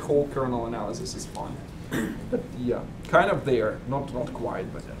the whole kernel analysis is fun. But yeah, kind of there, not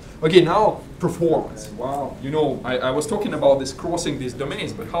quite, but okay. Now performance. Wow, I was talking about this crossing these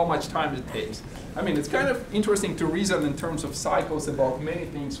domains, but how much time it takes. I mean, it's kind of interesting to reason in terms of cycles about many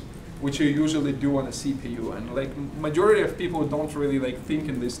things which you usually do on a CPU, and like majority of people don't really like think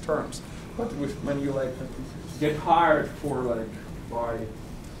in these terms. But when you like get hired for like by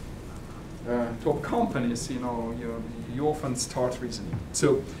top companies, you often start reasoning.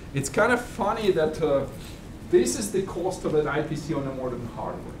 So it's kind of funny that this is the cost of an IPC on a modern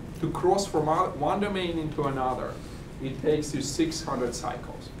hardware. To cross from one domain into another, it takes you 600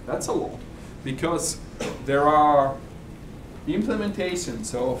 cycles. That's a lot, because there are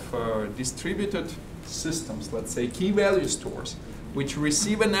implementations of distributed systems, let's say key value stores, which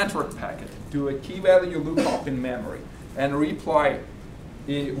receive a network packet, do a key value lookup in memory, and reply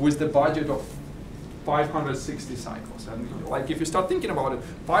with the budget of 560 cycles. And like if you start thinking about it,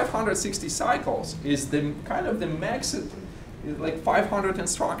 560 cycles is the kind of the max, like 500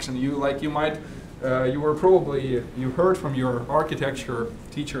 instruction. You heard from your architecture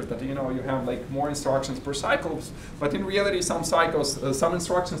teacher that you have like more instructions per cycle, but in reality some some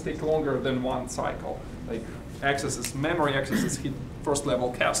instructions take longer than one cycle. Like memory accesses hit first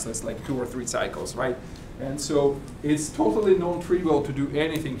level cache, that's like 2 or 3 cycles, right? And so it's totally non-trivial to do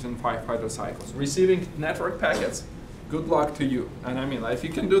anything in 500 cycles. Receiving network packets, good luck to you. And I mean, if you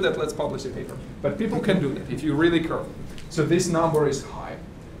can do that, let's publish a paper. But people can do that if you really care. So this number is high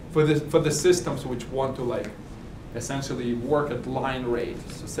for the systems which want to like essentially work at line rate,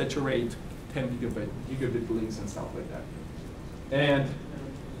 so saturate 10 gigabit links and stuff like that. And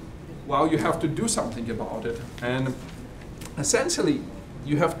well, you have to do something about it. And essentially,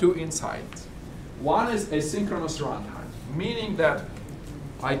 you have 2 insights. One is asynchronous runtime, meaning that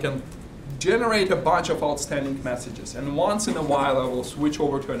I can generate a bunch of outstanding messages, and once in a while I will switch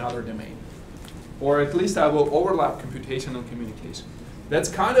over to another domain. Or at least I will overlap computation and communication. That's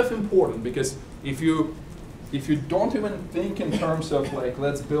kind of important, because if you don't even think in terms of like,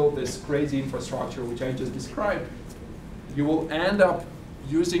 let's build this crazy infrastructure which I just described, you will end up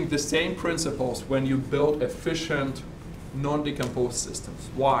using the same principles when you build efficient, non-decomposed systems.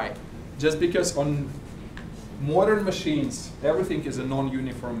 Why? Just because on modern machines, everything is a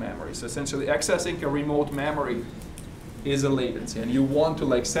non-uniform memory. So essentially accessing a remote memory is a latency, and you want to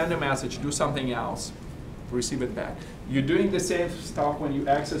like send a message, do something else, receive it back. You're doing the same stuff when you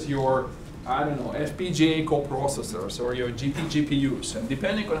access your, I don't know, FPGA coprocessors or your GPUs. And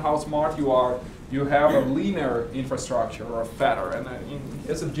depending on how smart you are, you have a linear infrastructure or a fatter. And in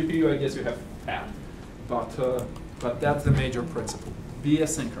case of GPU, I guess you have fat. But that's the major principle. Be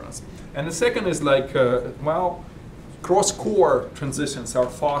asynchronous. And the second is like, well, cross-core transitions are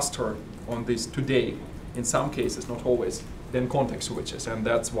faster on this today, in some cases, not always, than context switches. And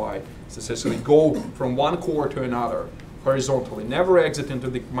that's why it's essentially go from one core to another horizontally. Never exit into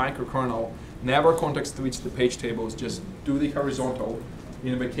the microkernel, never context switch the page tables, just do the horizontal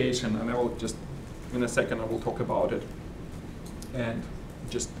invocation, and I will just, in a second, I will talk about it. And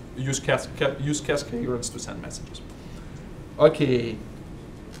just use cascaders to send messages. Okay.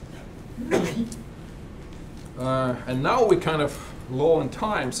 And now we kind of low on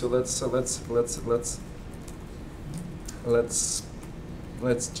time, so let's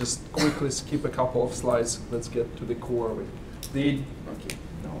just quickly skip a couple of slides. Let's get to the core of it. Okay,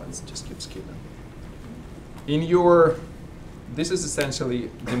 no, let's just keep skipping. In your, this is essentially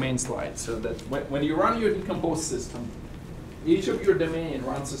the main slide, so that when you run your decomposed system, each of your domain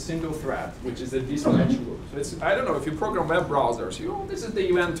runs a single thread, which is a dispatch loop. So it's, I don't know, if you program web browsers, this is the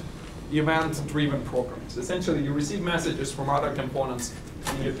event-driven programs. Essentially, you receive messages from other components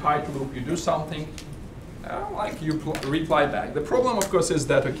in your tight loop, you do something, like you reply back. The problem, of course, is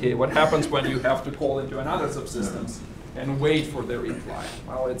that, okay, what happens when you have to call into another subsystem and wait for the reply?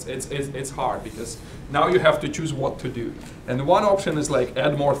 Well, it's hard, because now you have to choose what to do. And one option is like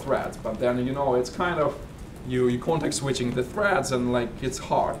add more threads, but then, it's kind of, you context switching the threads, and like it's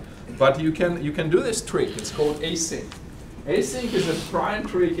hard. But you can do this trick. It's called async. Async is a prime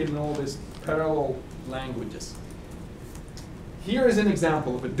trick in all these parallel languages. Here is an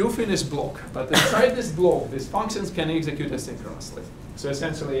example of a do-finish block, but inside this block, these functions can execute asynchronously. So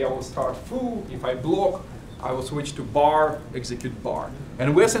essentially, I will start foo. If I block, I will switch to bar, execute bar.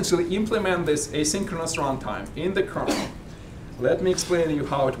 And we essentially implement this asynchronous runtime in the kernel. Let me explain to you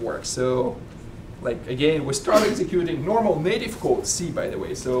how it works. So, like again, we start executing normal native code, C by the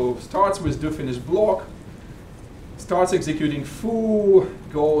way. So starts with do-finish block, starts executing foo,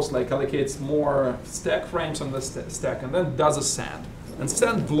 goes like allocates more stack frames on the stack, and then does a send. And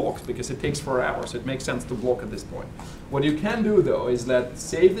send blocks because it takes forever, so it makes sense to block at this point. What you can do though is that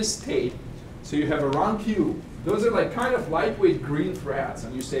save the state, so you have a run queue. Those are like kind of lightweight green threads,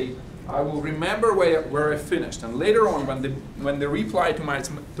 and you say, I will remember where I finished, and later on when the reply to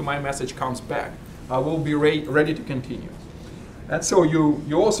my message comes back, I will be ready to continue. And so you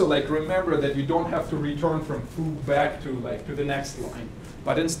also like remember that you don't have to return from foo back to the next line,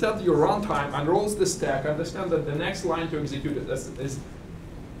 but instead your runtime unrolls the stack. Understand that the next line to execute is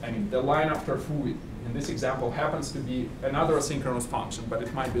the line after foo in this example happens to be another asynchronous function, but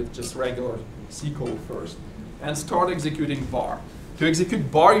it might be just regular C code first, and start executing bar. To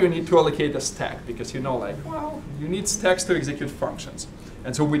execute bar, you need to allocate a stack, because you need stacks to execute functions.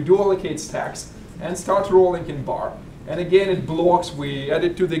 And so we do allocate stacks and start rolling in bar. And again, it blocks, we add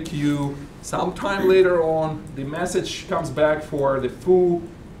it to the queue. Sometime later on, the message comes back for the foo.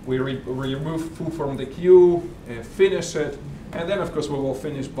 We remove foo from the queue, finish it, and then of course we will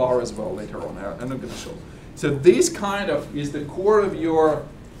finish bar as well later on. I'm not going to show. So this kind of is the core of your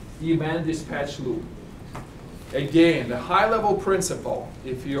event dispatch loop. Again, the high-level principle,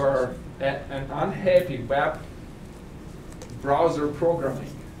 if you're an unhappy web browser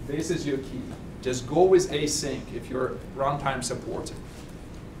programming, this is your key. Just go with async if your runtime supports it.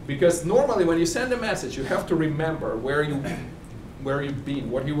 Because normally when you send a message, you have to remember where you've been,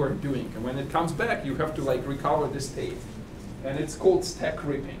 what you were doing. And when it comes back, you have to recover the state. And it's called stack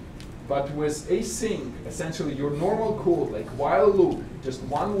ripping. But with async, essentially your normal code, like while loop, just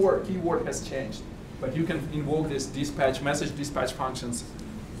one keyword has changed. But you can invoke this message dispatch functions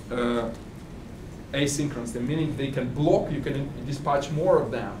asynchronously, meaning they can block, you can dispatch more of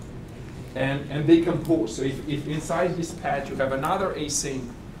them. And they compose. So if inside dispatch you have another async,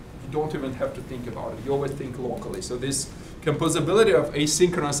 you don't even have to think about it. You always think locally. So this composability of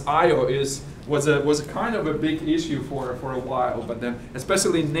asynchronous I/O was a kind of a big issue for a while, but then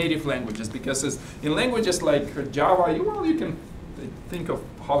especially in native languages, because in languages like Java, you can think of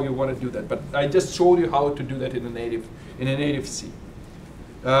how you want to do that. But I just showed you how to do that in a native C.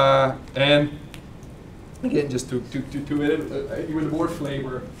 And again, just to add even more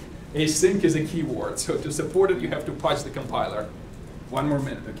flavor, async is a keyword. So to support it, you have to patch the compiler. 1 more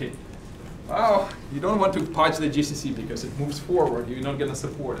minute, okay. Well, you don't want to patch the GCC because it moves forward. You're not going to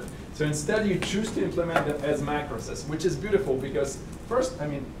support it. So instead, you choose to implement them as macroses, which is beautiful because first, I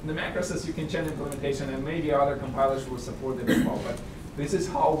mean, the macroses you can change implementation, and maybe other compilers will support them as well. But this is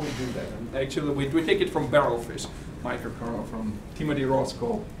how we do that. And actually, we take it from Barrelfish microkernel from Timothy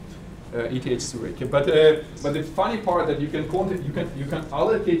Roscoe, ETH Zurich. But the funny part that you can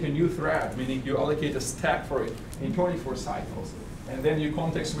allocate a new thread, meaning you allocate a stack for it in 24 cycles. And then you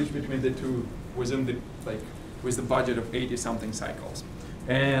context switch between the two within with the budget of 80-something cycles.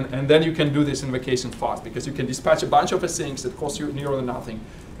 And then you can do this invocation fast because you can dispatch a bunch of asyncs that cost you nearly nothing.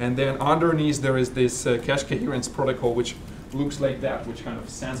 And then underneath there is this cache coherence protocol which looks like that, which kind of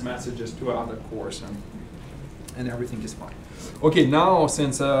sends messages to other cores and everything is fine. Okay, now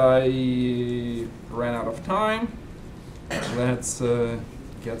since I ran out of time, let's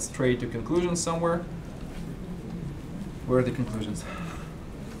get straight to conclusions somewhere. Where are the conclusions?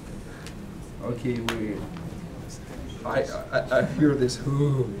 Okay, I hear this.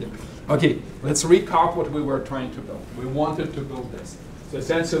 Ooh, yeah. Okay, let's recap what we were trying to build. We wanted to build this. So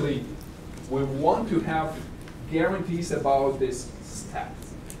essentially, we want to have guarantees about this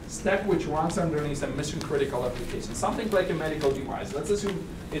stack which runs underneath a mission-critical application, something like a medical device. Let's assume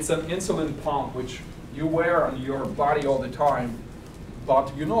it's an insulin pump which you wear on your body all the time.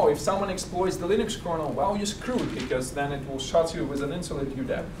 But you know, if someone exploits the Linux kernel, well, you're screwed because then it will shut you with an insulin, you're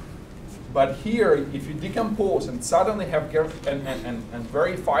dead. But here, if you decompose and suddenly have and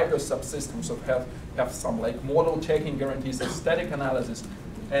verify those subsystems, so have some like model checking guarantees and static analysis,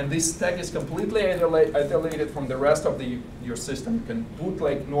 and this stack is completely isolated from the rest of your system. You can boot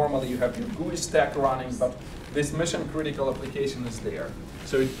like normally, you have your GUI stack running, but this mission critical application is there.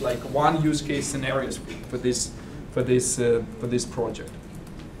 So it's like one use case scenarios for this project.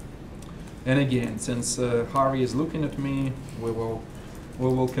 And again, since Harry is looking at me, we will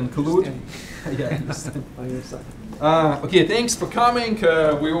conclude. Yeah, I understand. Okay, thanks for coming.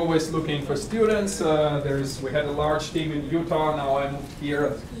 We're always looking for students. We had a large team in Utah. Now I moved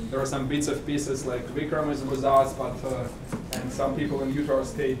here. There are some bits and pieces like Vikram is with us, but and some people in Utah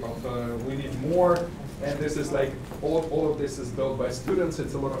State, but we need more. And this is like, all of this is built by students.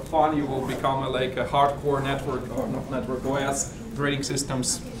 It's a lot of fun. You will become a hardcore network, or not network OS, operating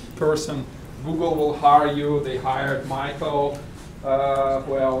systems person. Google will hire you. They hired Michael.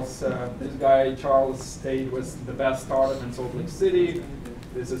 Who else? This guy, Charles Stade, was the best startup in Salt Lake City.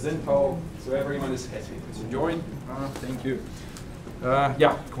 This is Intel. So everyone is happy to join. Thank you.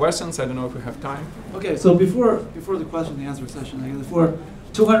 Yeah, questions? I don't know if we have time. Okay, so before the question and answer session, for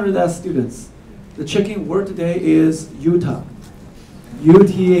 200 students, the checking word today is Utah.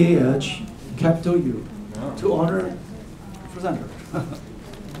 UTAH, capital U, to honor presenter.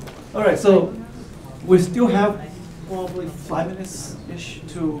 All right, so we still have probably 5 minutes-ish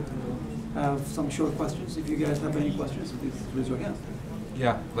to have some short questions. If you guys have any questions, please raise your hand.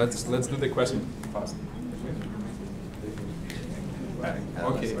 Yeah, let's do the question fast.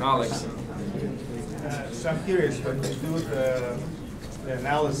 Okay, Alex. So I'm curious, when you do the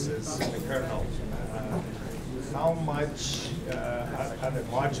analysis in the kernel, how much are the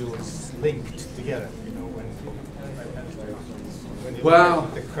modules linked together? You know, when you look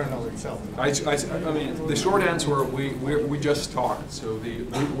at the kernel itself. I mean, the short answer, we just started. So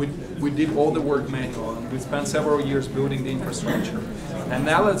we did all the work manual, and we spent several years building the infrastructure.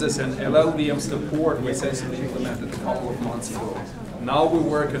 Analysis and LLVM support we essentially implemented a couple of months ago. Now we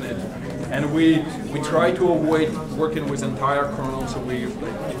work on it, and we try to avoid working with entire kernel. So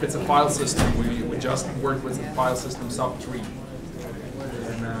if it's a file system, we just work with the file system subtree.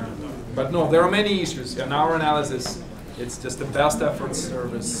 But no, there are many issues. In our analysis, it's just the best effort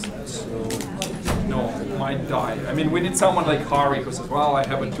service. So no, it might die. I mean, we need someone like Harry who says, well, I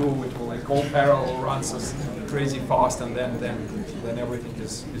have a tool which will like all parallel runs us crazy fast, and then everything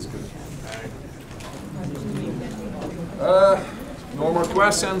is good. No more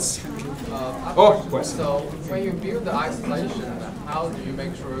questions? Questions. So when you build the isolation, how do you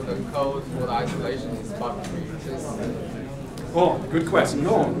make sure the code for the isolation is bug-free? Oh, good question.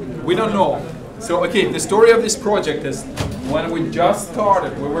 No, we don't know. So, okay, the story of this project is when we just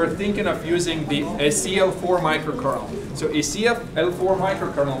started, we were thinking of using the ACL4 microkernel. So ACL4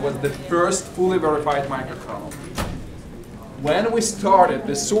 microkernel was the first fully verified microkernel. when we started,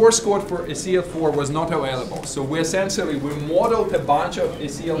 the source code for ACL4 was not available. So we modeled a bunch of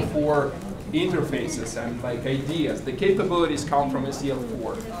ACL4 interfaces and like ideas. The capabilities come from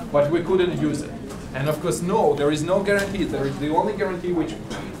ACL4, but we couldn't use it. And of course, no, there is no guarantee. There is the only guarantee which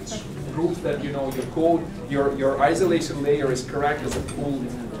proves that your code, your isolation layer is correct as a full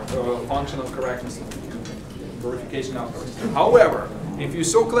functional correctness verification algorithm. However, if you're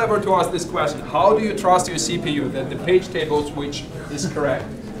so clever to ask this question, how do you trust your CPU that the page table switch is correct?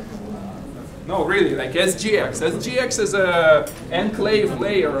 No, really, like SGX. SGX is a enclave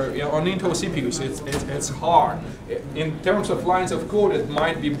layer on Intel CPUs. It's hard. In terms of lines of code, it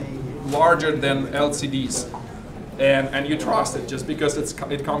might be larger than LCDs. And you trust it just because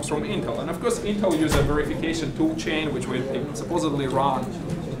it comes from Intel. And of course, Intel uses a verification tool chain, which we supposedly run.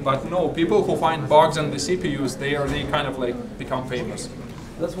 But no, people who find bugs in the CPUs, they kind of like become famous.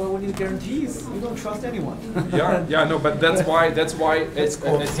 That's why we need guarantees. We don't trust anyone. No, but that's why it's an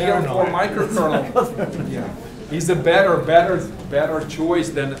ACL4 microkernel is a better choice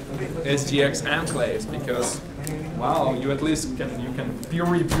than SGX enclaves because, wow, you at least can peer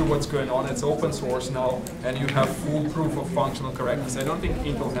review what's going on. It's open source now, and you have full proof of functional correctness. I don't think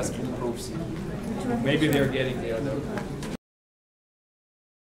Intel has full proofs. Maybe they're getting there though.